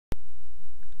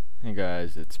Hey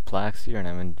guys, it's Plax here, and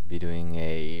I'm going to be doing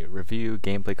a review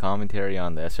gameplay commentary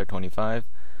on the SR25.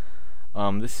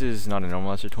 This is not a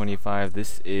normal SR25,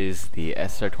 this is the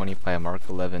SR25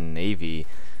 MK11 Navy.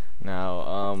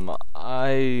 Now,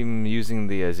 I'm using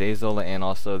the Azazel and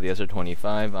also the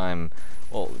SR25.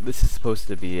 Well, this is supposed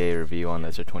to be a review on the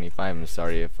SR25. I'm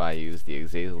sorry if I use the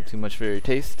Azazel too much for your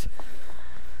taste.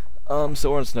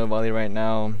 So we're in Snow Valley right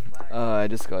now. I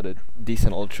just got a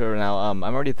decent ultra now. I'm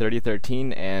already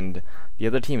 30-13, and the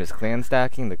other team is clan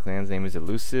stacking. The clan's name is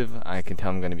Elusive. I can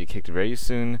tell I'm going to be kicked very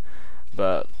soon,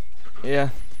 but yeah.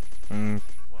 The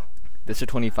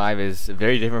SR25 is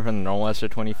very different from the normal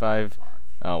SR25.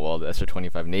 Well, the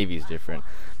SR25 Navy is different,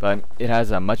 but it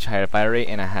has a much higher fire rate,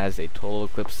 and it has a total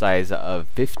clip size of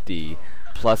 50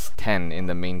 plus 10 in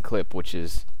the main clip, which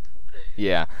is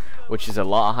a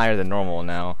lot higher than normal.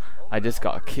 Now, I just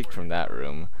got kicked from that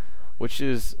room, which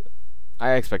is,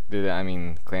 I expected it. I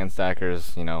mean, clan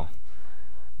stackers, you know.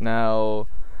 Now,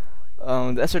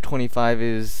 the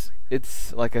SR25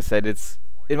 it's like I said,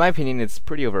 in my opinion, it's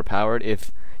pretty overpowered.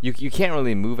 If you can't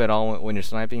really move at all when you're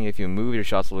sniping. If you move, your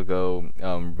shots will go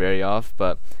very off.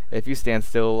 But if you stand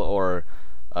still or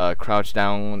crouch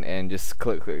down and just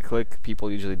click, people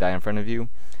usually die in front of you.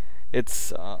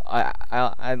 It's I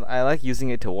like using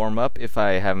it to warm up if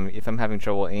I'm having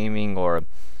trouble aiming or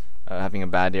having a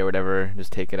bad day or whatever.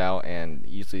 Just take it out and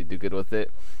usually do good with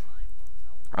it.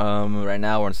 Right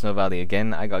now we're in Snow Valley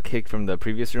again. I got kicked from the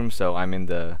previous room, so I'm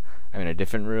in a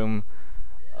different room.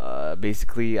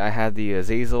 Basically, I had the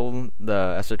Azazel,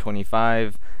 the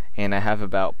SR25, and I have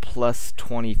about plus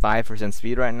 25%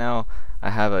 speed right now. I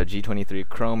have a G23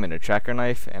 Chrome and a tracker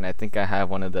knife, and I think I have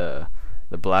one of the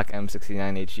black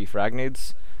M69 HG frag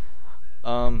nades.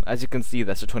 As you can see,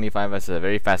 the SR25 has a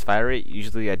very fast fire rate.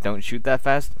 Usually I don't shoot that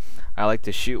fast. I like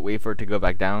to shoot, wait for it to go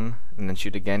back down, and then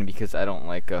shoot again because I don't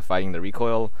like fighting the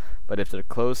recoil. But if they're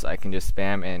close, I can just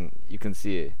spam, and you can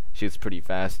see it shoots pretty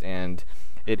fast, and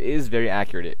it is very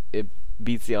accurate. It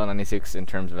beats the L96 in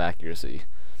terms of accuracy.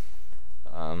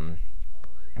 The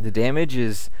damage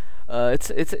is, it's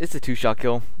a two-shot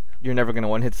kill. You're never gonna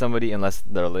one-hit somebody unless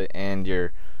they're lit, and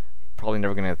you're probably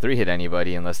never gonna three-hit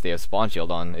anybody unless they have spawn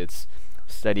shield on. It's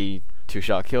steady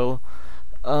two-shot kill.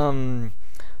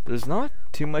 There's not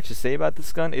too much to say about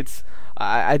this gun.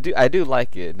 I do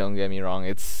like it. Don't get me wrong.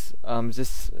 It's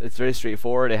very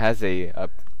straightforward. It has a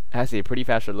pretty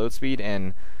fast reload speed,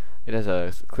 and it has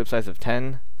a clip size of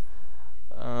 10.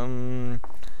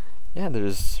 Yeah,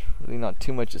 there's really not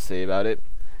too much to say about it.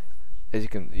 As you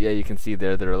can see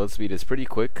there, the reload speed is pretty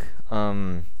quick.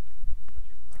 It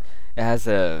has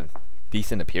a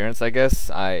decent appearance, I guess.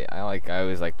 I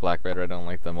always like black red. I don't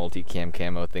like the multi-cam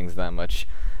camo things that much,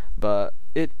 but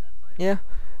it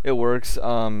works.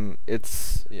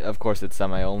 Of course it's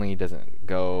semi only. Doesn't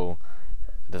go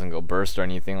burst or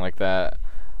anything like that.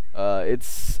 I'd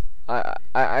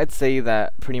say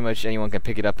that pretty much anyone can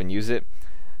pick it up and use it.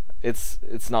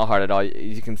 It's not hard at all.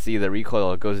 You can see the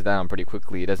recoil goes down pretty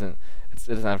quickly. It doesn't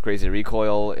have crazy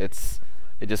recoil. It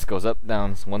just goes up,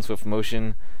 down, one swift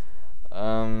motion.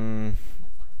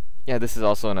 Yeah, this is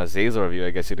also an Azazel review,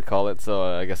 I guess you could call it, so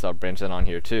I guess I'll branch that on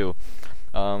here too.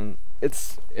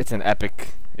 It's an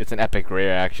epic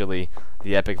rare, actually.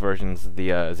 The epic version's the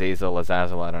Azazel, I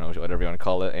don't know, whatever you want to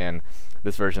call it, and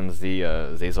this version's the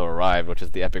Azazel Arrived, which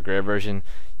is the epic rare version.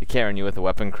 You can't renew with the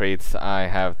weapon crates. I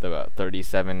have about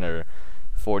 37 or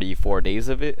 44 days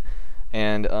of it,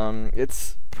 and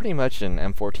it's pretty much an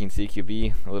M14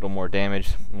 CQB, a little more damage,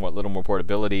 a little more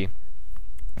portability.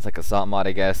 It's like a SOT mod,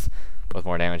 I guess, with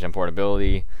more damage and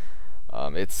portability.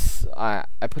 I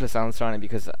put a silencer on it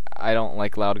because I don't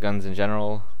like loud guns in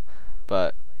general,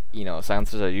 but you know,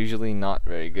 silencers are usually not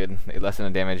very good. They lessen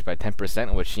the damage by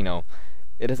 10%, which, you know,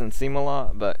 it doesn't seem a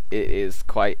lot, but it is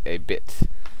quite a bit.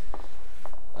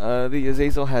 The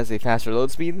Azazel has a fast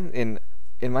reload speed. In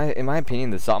my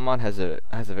opinion, the SOT mod has a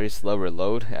very slow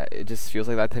reload. It just feels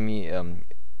like that to me.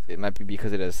 It might be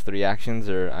because it has 3 actions,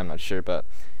 or I'm not sure, but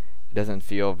it doesn't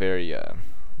feel very.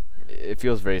 It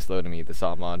feels very slow to me, the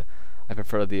SOT mod. I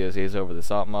prefer the Azazel over the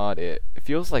SOT mod. It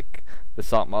feels like the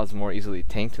SOT mod is more easily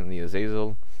tanked than the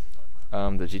Azazel.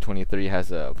 The G23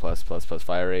 has a plus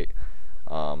fire rate.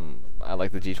 I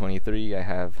like the G23. I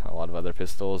have a lot of other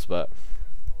pistols, but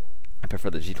I prefer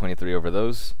the G23 over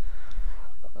those.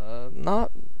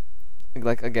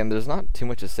 Again, there's not too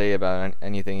much to say about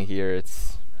anything here.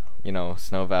 It's, you know,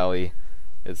 Snow Valley.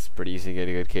 It's pretty easy to get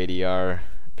a good KDR.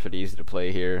 Pretty easy to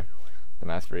play here. The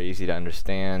map's very easy to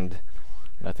understand.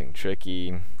 Nothing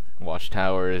tricky. Watch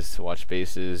towers, watch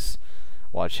bases,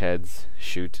 watch heads,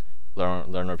 shoot,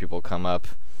 learn where people come up.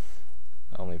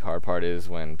 Only hard part is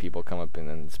when people come up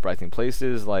in surprising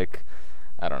places, like,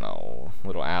 I don't know,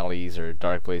 little alleys or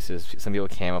dark places. Some people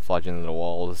camouflage into the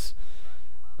walls.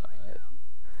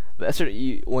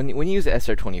 When you use the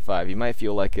SR25, you might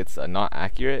feel like it's not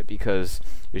accurate because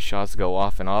your shots go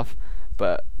off and off,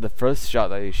 but the first shot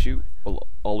that you shoot will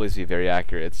always be very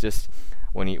accurate. It's just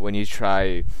when you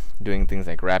try doing things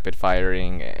like rapid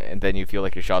firing and then you feel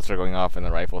like your shots are going off and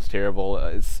the rifle's terrible.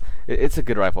 It's a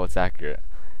good rifle. It's accurate,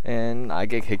 and I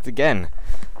get kicked again.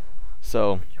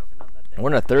 So we're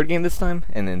in a third game this time,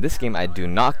 and in this game I do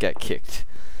not get kicked.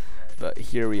 But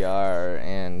here we are,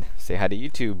 and say hi to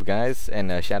YouTube, guys,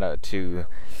 and shout out to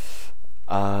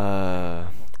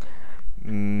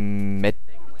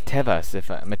Metevas, if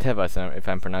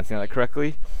I'm pronouncing that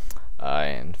correctly,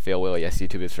 and Fail Will, yes,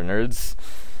 YouTube is for nerds.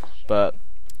 But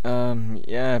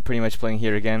yeah, pretty much playing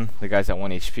here again. The guy's at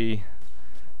 1 HP.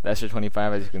 The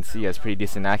SR25, as you can see, has pretty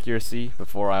decent accuracy.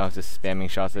 Before I was just spamming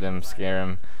shots at him, scare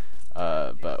him.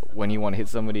 But when you want to hit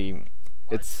somebody,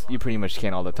 you pretty much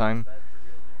can all the time.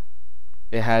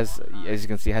 It has, as you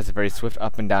can see, it has a very swift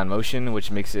up and down motion,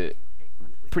 which makes it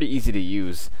pretty easy to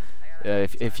use.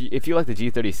 If you like the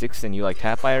G36 and you like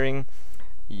tap firing,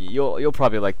 you'll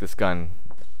probably like this gun.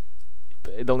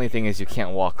 The only thing is you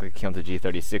can't walk like on the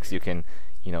G36. You can,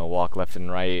 walk left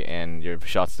and right, and your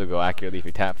shots still go accurately if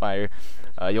you tap fire.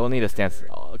 You'll need to stand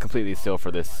completely still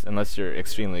for this, unless you're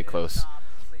extremely close.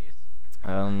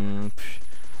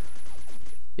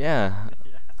 Yeah.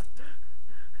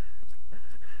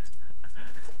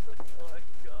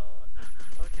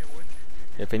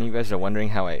 If any of you guys are wondering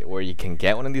where you can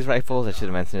get one of these rifles, I should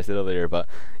have mentioned this earlier, but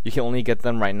you can only get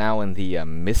them right now in the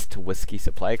Mist Whiskey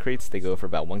supply crates. They go for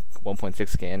about 1.6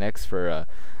 KNX for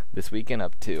this weekend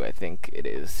up to, I think it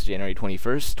is January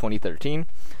 21st, 2013.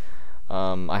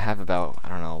 I have about, I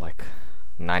don't know, like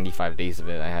 95 days of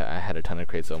it. I had a ton of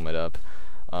crates opened up.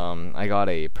 I got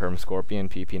a Perm Scorpion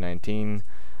PP19.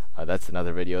 That's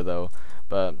another video though.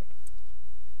 But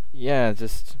yeah,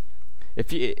 just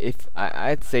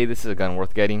I'd say this is a gun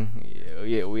worth getting.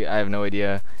 I have no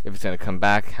idea if it's gonna come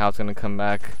back, how it's gonna come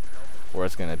back, where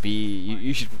it's gonna be.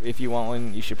 You should, if you want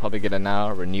one, you should probably get it now,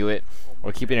 renew it,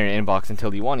 or keep it in your inbox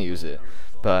until you want to use it.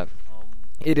 But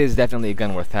it is definitely a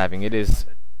gun worth having. It is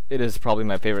probably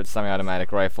my favorite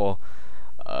semi-automatic rifle.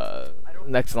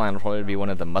 Next line will probably be one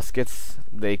of the muskets.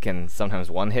 They can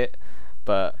sometimes one hit,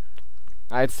 but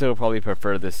I'd still probably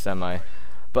prefer this semi.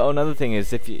 But another thing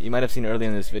is, if you might have seen earlier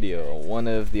in this video, one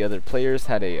of the other players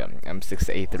had a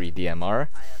M6A3 DMR.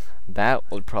 That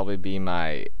would probably be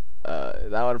my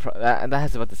that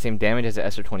has about the same damage as the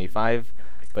SR25,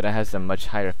 but it has a much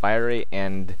higher fire rate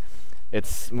and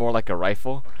it's more like a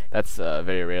rifle. That's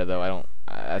very rare though.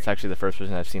 That's actually the first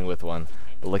person I've seen with one.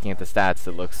 But looking at the stats,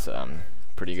 it looks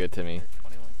pretty good to me.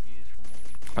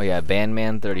 Oh yeah,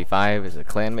 Bandman35 is a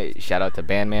clanmate. Shout out to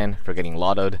Bandman for getting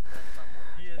lottoed.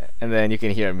 And then you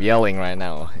can hear him yelling right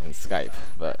now in Skype.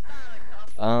 But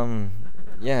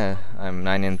yeah, I'm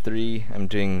 9-3. I'm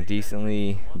doing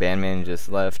decently. Bandman just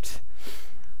left.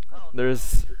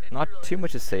 There's not too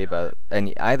much to say about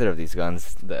either of these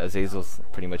guns. The Azazel's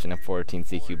pretty much an M14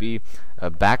 CQB.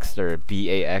 Baxter,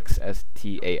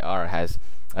 BAXSTAR, has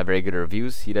very good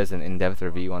reviews. He does an in-depth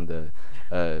review on the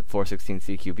 416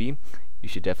 CQB. You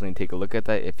should definitely take a look at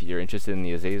that if you're interested in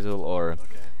the Azazel or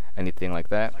anything like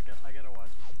that.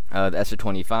 The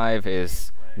SR25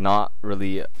 is not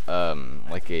really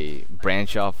like a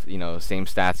branch off, same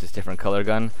stats, just different color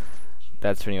gun.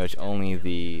 That's pretty much only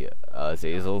the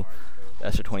Azazel. The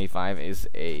SR25 is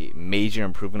a major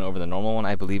improvement over the normal one.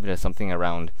 I believe it has something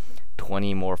around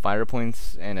 20 more fire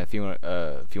points and a few more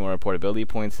reportability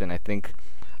points, and I think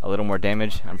a little more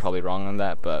damage. I'm probably wrong on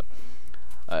that, but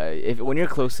when you're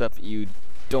close up, you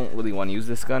don't really want to use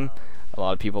this gun. A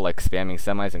lot of people like spamming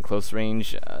semis in close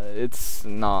range. It's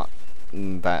not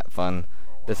that fun.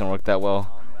 Doesn't work that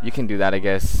well. You can do that, I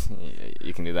guess.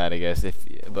 You can do that, I guess.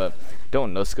 But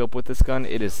don't no scope with this gun.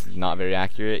 It is not very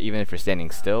accurate, even if you're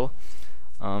standing still.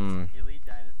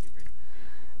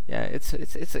 Yeah,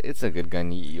 it's a good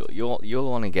gun. You'll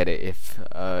want to get it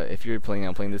if you're planning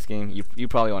on playing this game. You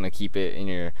probably want to keep it in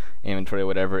your inventory or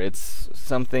whatever. It's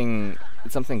something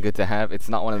good to have. It's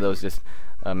not one of those just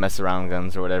mess around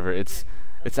guns or whatever. It's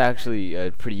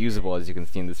actually pretty usable, as you can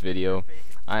see in this video.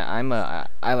 I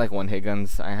like one-hit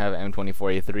guns. I have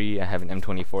M24A3. I have an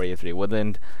M24A3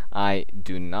 Woodland. I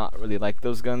do not really like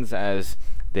those guns as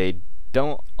they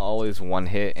don't always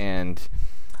one-hit, and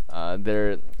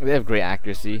they have great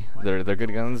accuracy. They're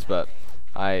good guns, but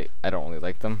I don't really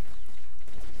like them.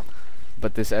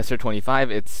 But this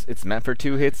SR25, it's meant for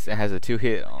 2 hits. It has a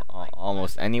 2-hit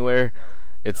almost anywhere.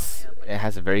 It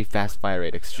has a very fast fire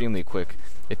rate, extremely quick.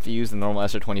 If you use the normal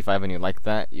SR25 and you like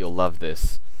that, you'll love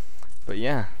this. But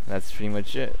yeah, that's pretty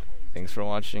much it. Thanks for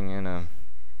watching, and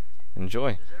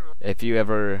enjoy. If you have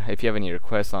any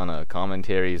requests on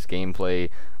commentaries, gameplay,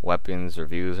 weapons,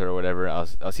 reviews, or whatever,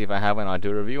 I'll see if I have one. I'll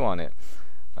do a review on it.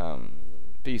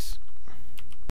 Peace.